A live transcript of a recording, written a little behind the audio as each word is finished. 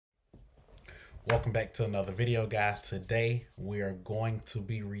Welcome back to another video, guys. Today we are going to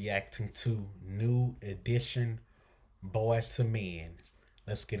be reacting to New Edition Boys to Men.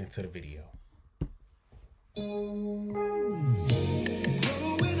 Let's get into the video. Growing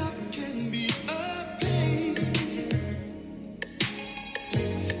up can be a pain.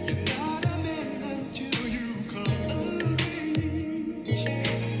 You're not a man until you come of age.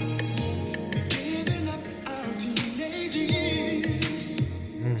 We've given up our teenage years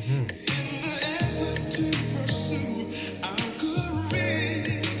in the effort to pursue our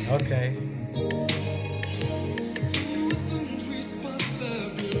career. Okay.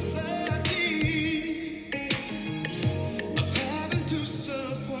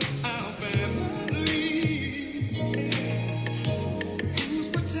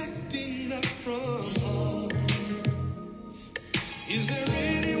 Is there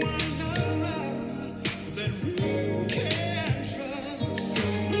anyone around that we can trust? So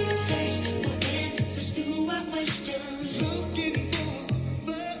we search for answers to our questions, looking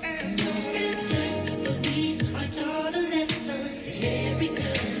for the answer. No answers, but we are taught a lesson every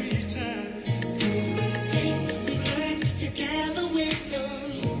time. Through mistakes, we learn to gather wisdom.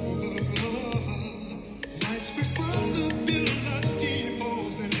 Life's responsibility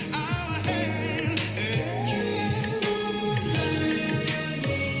falls in our hands.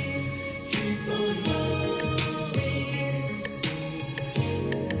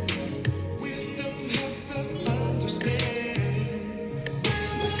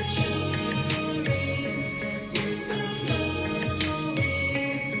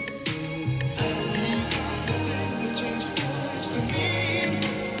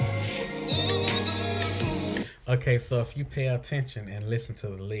 Okay, so if you pay attention and listen to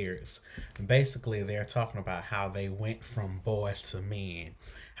the lyrics, basically they're talking about how they went from boys to men.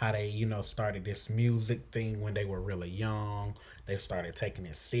 How they, started this music thing when they were really young. They started taking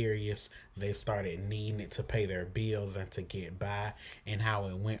it serious. They started needing it to pay their bills and to get by. And how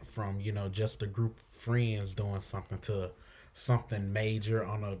it went from, just a group of friends doing something to something major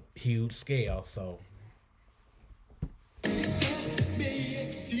on a huge scale. So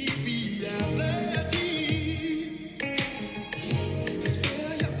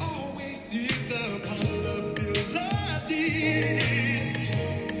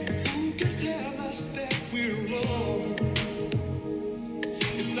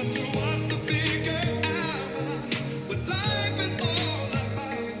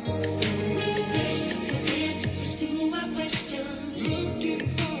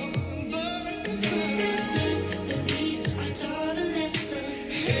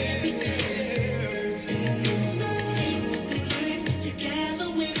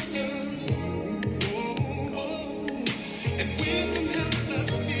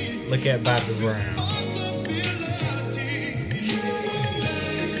look at Bobby Brown.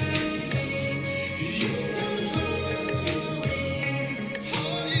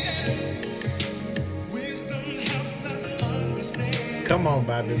 Come on,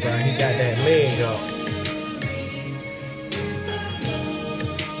 Bobby Brown. He got that leg up.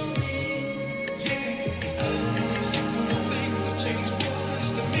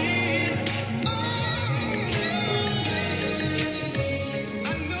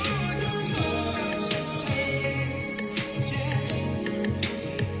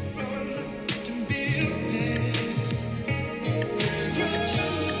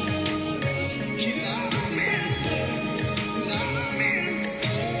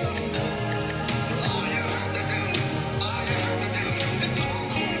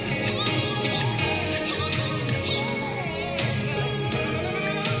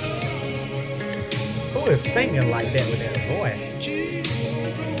 Who is singing like that with that voice?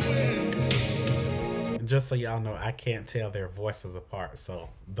 Just so y'all know, I can't tell their voices apart, so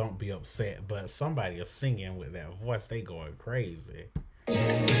don't be upset. But somebody is singing with that voice. They going crazy.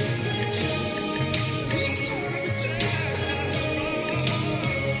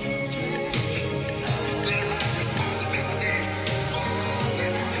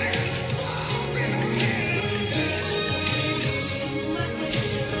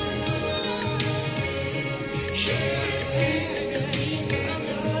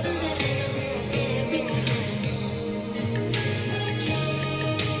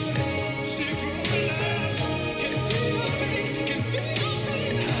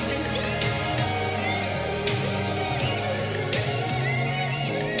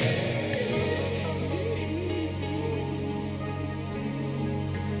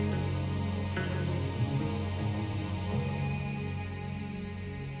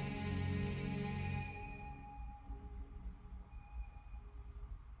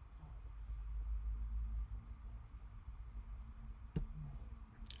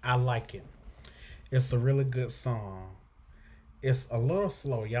 I like it. It's a really good song. It's a little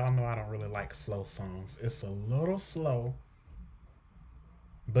slow. Y'all know I don't really like slow songs. It's a little slow,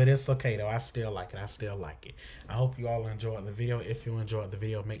 but it's okay though. I still like it. I still like it. I hope you all enjoyed the video. If you enjoyed the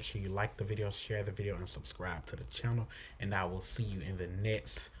video, make sure you like the video, share the video, and subscribe to the channel. And I will see you in the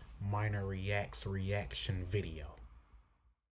next Minor Reacts reaction video.